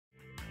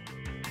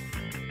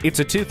It's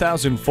a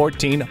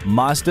 2014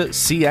 Mazda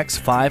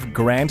CX-5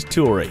 Grand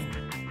Touring.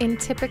 In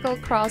typical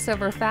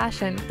crossover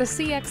fashion, the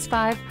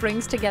CX-5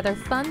 brings together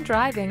fun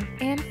driving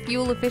and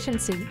fuel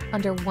efficiency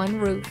under one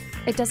roof.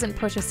 It doesn't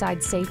push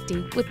aside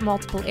safety with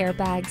multiple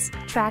airbags,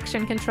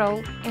 traction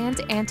control, and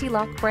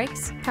anti-lock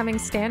brakes coming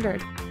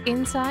standard.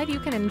 Inside,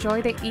 you can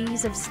enjoy the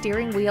ease of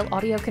steering wheel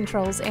audio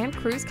controls and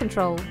cruise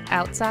control.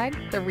 Outside,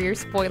 the rear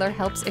spoiler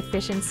helps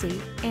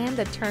efficiency, and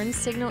the turn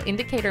signal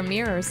indicator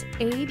mirrors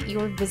aid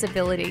your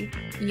visibility.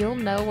 You'll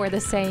know where the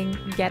saying,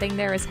 "getting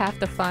there is half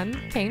the fun,"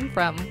 came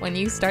from when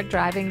you start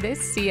driving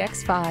this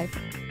CX-5.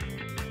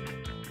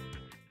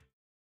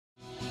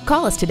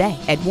 Call us today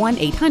at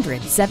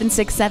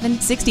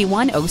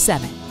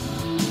 1-800-767-6107.